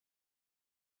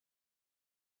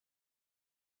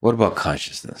What about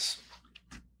consciousness?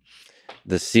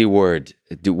 The C word.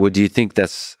 Do you think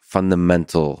that's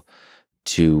fundamental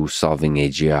to solving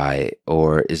AGI,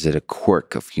 or is it a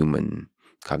quirk of human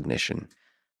cognition?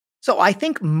 So I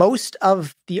think most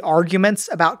of the arguments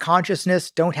about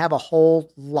consciousness don't have a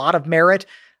whole lot of merit.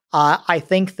 I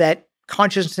think that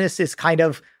consciousness is kind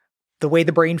of the way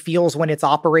the brain feels when it's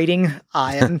operating.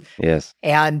 Yes.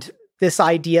 And this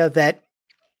idea that,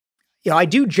 I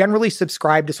do generally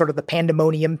subscribe to sort of the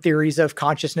pandemonium theories of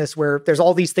consciousness where there's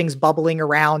all these things bubbling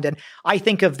around. And I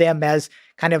think of them as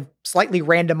kind of slightly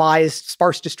randomized,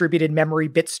 sparse distributed memory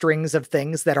bit strings of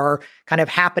things that are kind of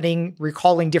happening,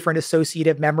 recalling different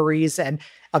associative memories. And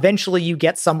eventually you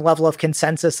get some level of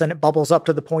consensus and it bubbles up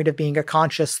to the point of being a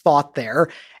conscious thought there.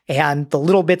 And the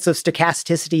little bits of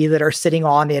stochasticity that are sitting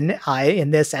on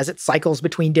in this as it cycles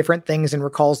between different things and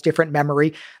recalls different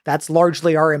memory, that's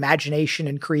largely our imagination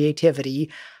and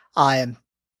creativity.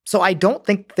 So I don't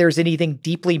think there's anything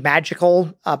deeply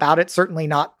magical about it, certainly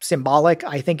not symbolic.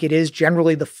 I think it is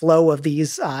generally the flow of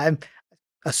these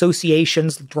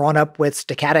associations drawn up with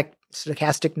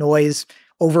stochastic noise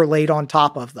overlaid on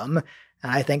top of them.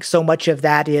 And I think so much of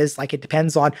that is like it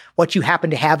depends on what you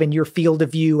happen to have in your field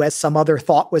of view as some other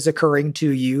thought was occurring to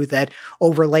you that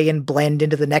overlay and blend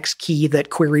into the next key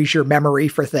that queries your memory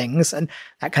for things. And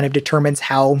that kind of determines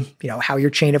how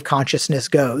your chain of consciousness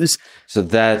goes. So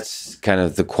that's kind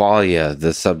of the qualia,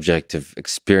 the subjective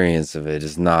experience of it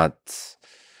is not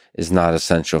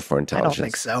essential for intelligence. I don't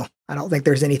think so. I don't think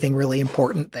there's anything really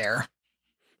important there.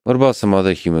 What about some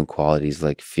other human qualities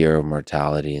like fear of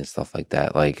mortality and stuff like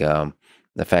that? Like,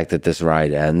 the fact that this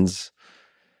ride ends,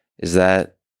 is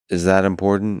that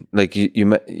important? Like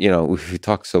we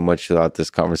talk so much throughout this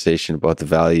conversation about the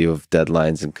value of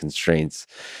deadlines and constraints.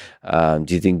 Do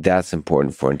you think that's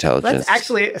important for intelligence? That's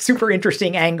actually a super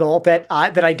interesting angle that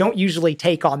I don't usually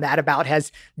take on that about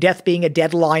has death being a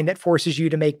deadline that forces you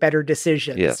to make better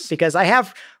decisions. Yes. Because I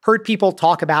have heard people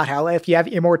talk about how if you have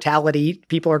immortality,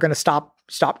 people are going to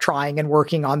stop trying and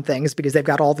working on things because they've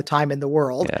got all the time in the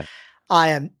world.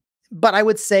 Yeah. But I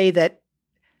would say that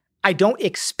I don't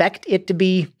expect it to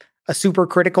be a super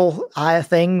critical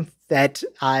thing that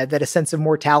a sense of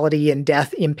mortality and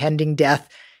death, impending death,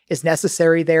 is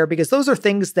necessary there, because those are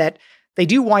things that they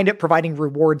do wind up providing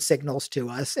reward signals to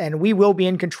us, and we will be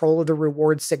in control of the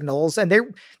reward signals. And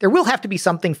there will have to be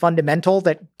something fundamental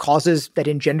that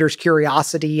engenders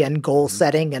curiosity and goal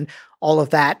setting and all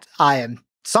of that.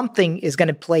 Something is going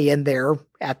to play in there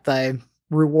at the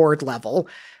reward level.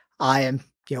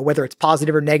 Whether it's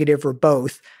positive or negative or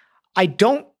both. I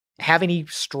don't have any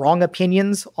strong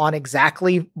opinions on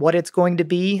exactly what it's going to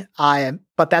be.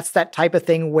 But that's that type of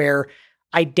thing where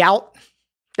I doubt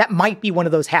that might be one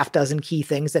of those half dozen key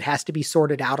things that has to be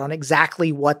sorted out on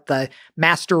exactly what the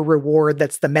master reward,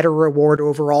 that's the meta reward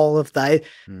over all of the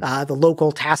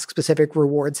local task specific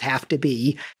rewards have to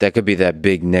be. That could be that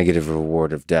big negative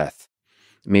reward of death.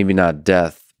 Maybe not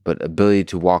death, but ability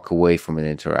to walk away from an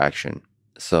interaction.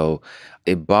 So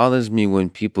it bothers me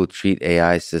when people treat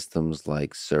AI systems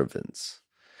like servants.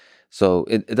 So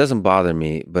it doesn't bother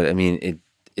me, but I mean,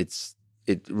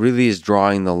 it really is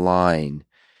drawing the line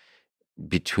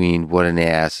between what an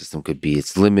AI system could be.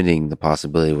 It's limiting the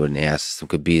possibility of what an AI system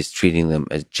could be. It's treating them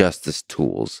as just as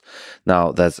tools.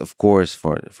 Now, that's, of course,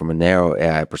 from a narrow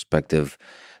AI perspective,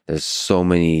 there's so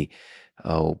many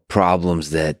problems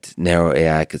that narrow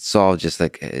AI could solve, just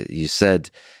like you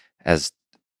said, as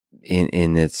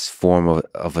in its form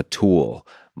of a tool,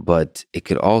 but it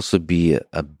could also be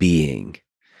a being,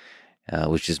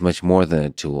 which is much more than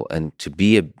a tool. And to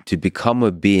become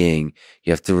a being,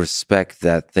 you have to respect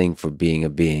that thing for being a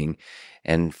being,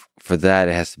 and for that,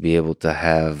 it has to be able to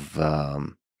have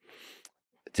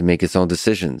to make its own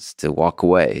decisions, to walk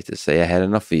away, to say, "I had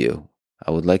enough of you.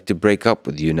 I would like to break up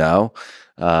with you now.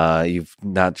 You've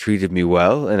not treated me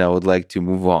well, and I would like to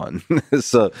move on."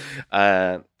 So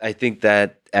I think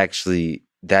that actually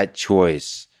that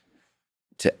choice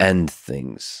to end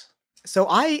things. So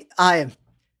there are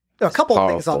a couple of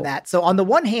things on that. So on the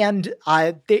one hand,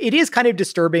 it is kind of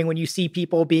disturbing when you see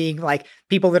people being like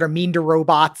people that are mean to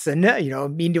robots and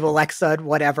mean to Alexa and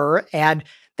whatever, and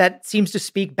that seems to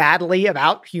speak badly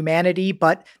about humanity.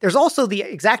 But there's also the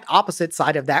exact opposite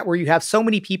side of that, where you have so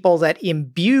many people that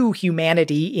imbue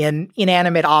humanity in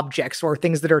inanimate objects or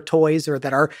things that are toys or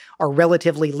that are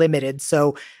relatively limited.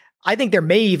 So I think there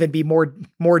may even be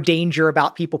more danger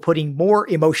about people putting more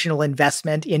emotional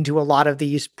investment into a lot of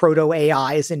these proto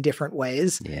AIs in different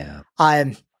ways. Yeah.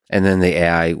 And then the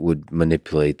AI would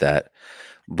manipulate that.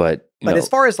 But as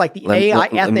far as like the AI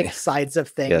ethics sides of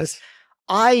things, yes.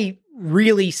 I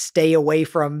really stay away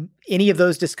from any of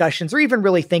those discussions or even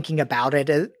really thinking about it.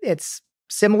 It's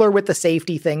similar with the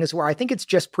safety things where I think it's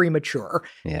just premature.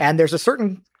 Yeah. And there's a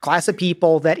certain class of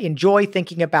people that enjoy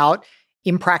thinking about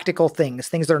impractical things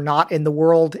that are not in the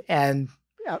world and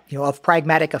of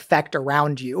pragmatic effect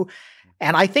around you.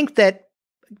 And I think that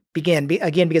again,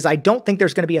 because I don't think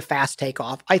there's going to be a fast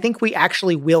takeoff. I think we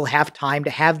actually will have time to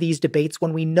have these debates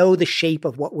when we know the shape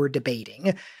of what we're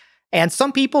debating. And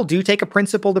some people do take a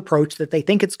principled approach that they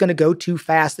think it's going to go too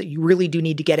fast, that you really do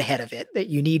need to get ahead of it, that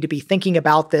you need to be thinking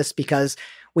about this because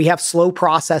we have slow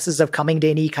processes of coming to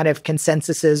any kind of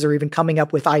consensuses or even coming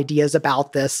up with ideas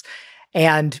about this.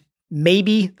 And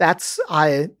maybe that's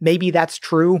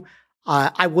true.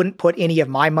 I wouldn't put any of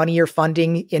my money or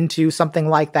funding into something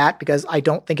like that because I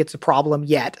don't think it's a problem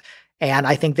yet. And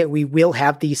I think that we will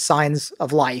have these signs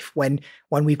of life. When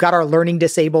we've got our learning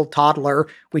disabled toddler,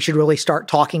 we should really start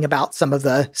talking about some of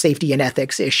the safety and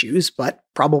ethics issues, but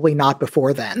probably not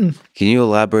before then. Can you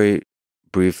elaborate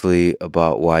briefly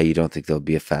about why you don't think there'll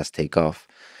be a fast takeoff?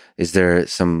 Is there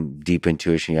some deep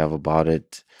intuition you have about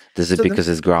it? Is it because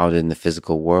it's grounded in the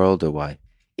physical world or why?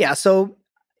 Yeah, so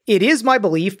it is my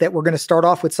belief that we're going to start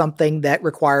off with something that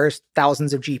requires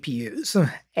thousands of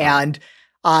GPUs. And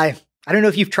I don't know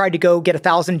if you've tried to go get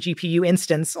 1,000 GPU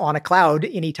instance on a cloud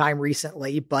anytime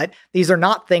recently, but these are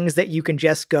not things that you can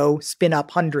just go spin up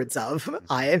hundreds of.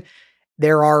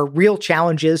 There are real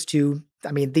challenges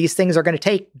these things are going to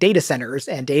take data centers,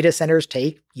 and data centers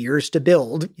take years to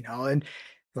build, and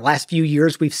the last few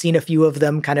years, we've seen a few of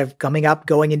them kind of coming up,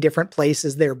 going in different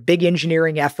places. They're big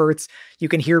engineering efforts. You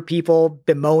can hear people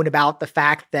bemoan about the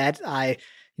fact that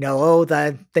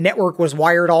the network was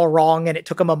wired all wrong and it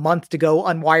took them a month to go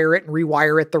unwire it and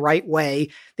rewire it the right way.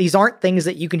 These aren't things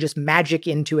that you can just magic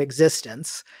into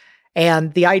existence.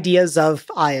 And the ideas of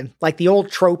like the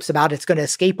old tropes about it's going to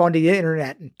escape onto the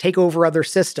internet and take over other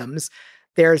systems.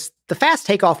 There's the fast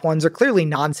takeoff ones are clearly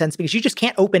nonsense because you just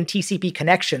can't open TCP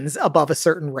connections above a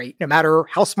certain rate, no matter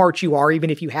how smart you are, even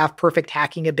if you have perfect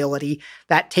hacking ability.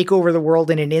 That take over the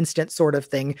world in an instant sort of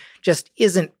thing just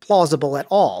isn't plausible at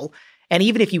all. And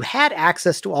even if you had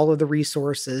access to all of the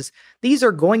resources, these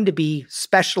are going to be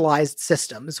specialized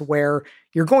systems where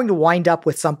you're going to wind up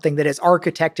with something that is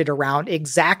architected around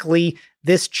exactly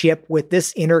this chip with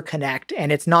this interconnect,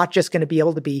 and it's not just going to be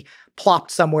able to be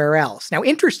plopped somewhere else. Now,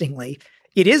 interestingly,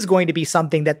 it is going to be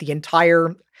something that the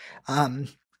entire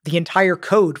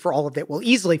code for all of it will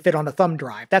easily fit on a thumb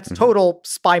drive. That's total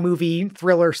spy movie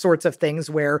thriller sorts of things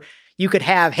where you could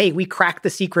have, hey, we cracked the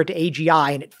secret to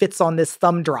AGI and it fits on this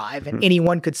thumb drive and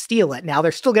anyone could steal it. Now,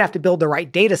 they're still going to have to build the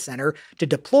right data center to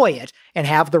deploy it and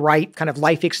have the right kind of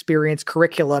life experience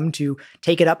curriculum to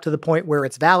take it up to the point where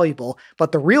it's valuable.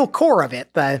 But the real core of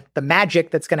it, the magic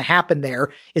that's going to happen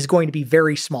there is going to be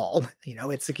very small.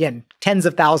 It's, again, tens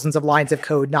of thousands of lines of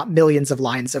code, not millions of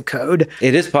lines of code.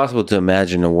 It is possible to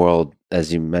imagine a world,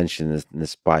 as you mentioned in the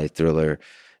spy thriller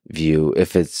view,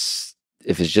 if it's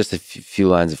just a few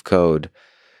lines of code,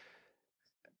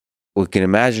 we can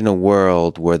imagine a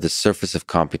world where the surface of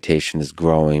computation is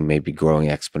growing, maybe growing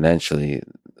exponentially,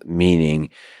 meaning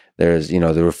there's,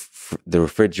 the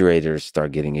refrigerators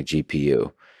start getting a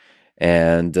GPU.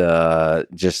 And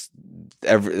first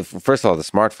of all, the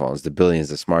smartphones, the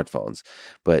billions of smartphones.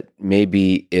 But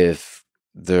maybe if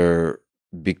there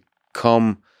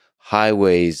become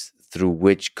highways through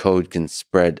which code can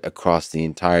spread across the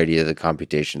entirety of the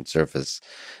computation surface,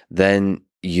 then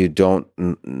you don't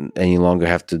any longer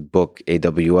have to book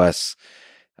AWS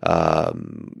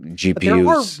GPUs. But there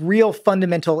are real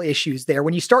fundamental issues there.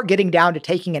 When you start getting down to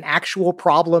taking an actual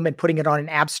problem and putting it on an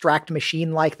abstract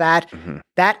machine like that,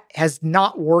 that has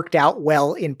not worked out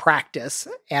well in practice.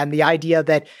 And the idea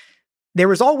that there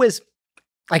was always...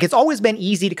 it's always been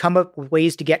easy to come up with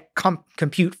ways to get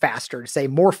compute faster, to say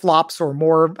more flops or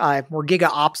more giga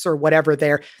ops or whatever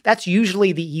there. That's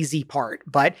usually the easy part.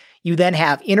 But you then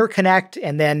have interconnect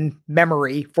and then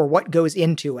memory for what goes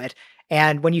into it.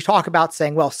 And when you talk about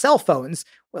saying, well, cell phones,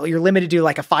 well, you're limited to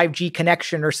like a 5G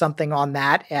connection or something on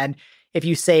that. And if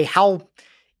you say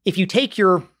if you take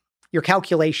your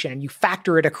calculation and you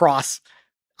factor it across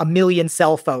 1 million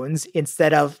cell phones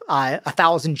instead of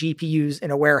 1,000 GPUs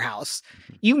in a warehouse,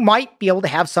 you might be able to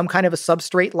have some kind of a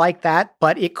substrate like that,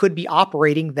 but it could be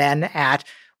operating then at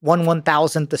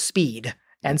 1/1000th the speed.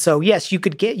 And so, yes, you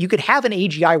could have an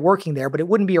AGI working there, but it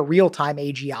wouldn't be a real-time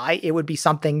AGI. It would be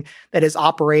something that is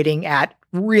operating at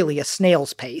really a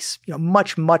snail's pace,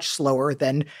 much, much slower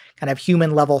than kind of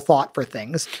human level thought for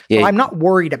things. Yeah. So I'm not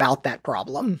worried about that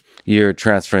problem. You're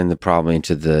transferring the problem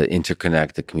into the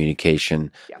interconnect, the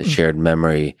communication, the shared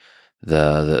memory,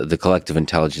 the collective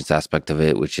intelligence aspect of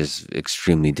it, which is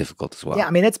extremely difficult as well. Yeah,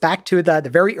 I mean, it's back to the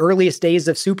very earliest days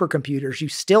of supercomputers. You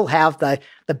still have the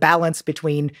balance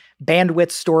between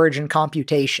bandwidth, storage, and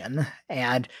computation.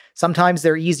 And sometimes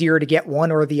they're easier to get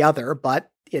one or the other, but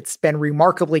it's been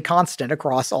remarkably constant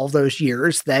across all those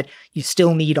years that you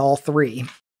still need all three.